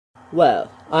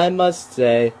Well, I must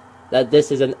say that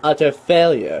this is an utter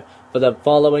failure for the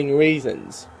following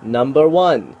reasons. Number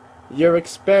 1, your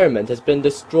experiment has been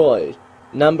destroyed.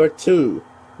 Number 2,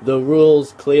 the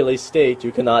rules clearly state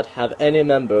you cannot have any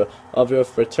member of your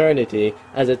fraternity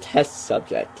as a test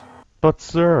subject. But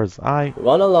sirs, I...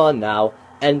 Run along now,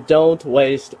 and don't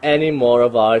waste any more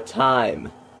of our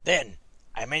time. Then,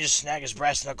 I managed to snag his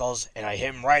brass knuckles, and I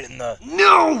hit him right in the...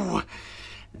 No!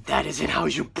 That isn't how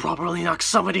you properly knock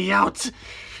somebody out.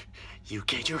 You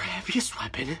get your heaviest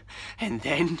weapon, and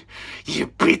then you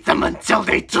beat them until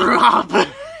they drop.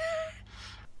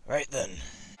 Right then.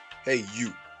 Hey,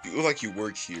 you look like you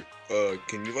work here.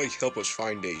 Can you, help us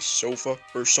find a sofa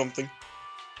or something?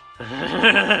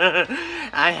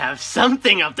 I have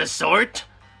something of the sort.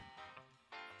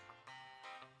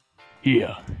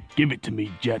 Here, give it to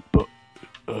me, Jet, but,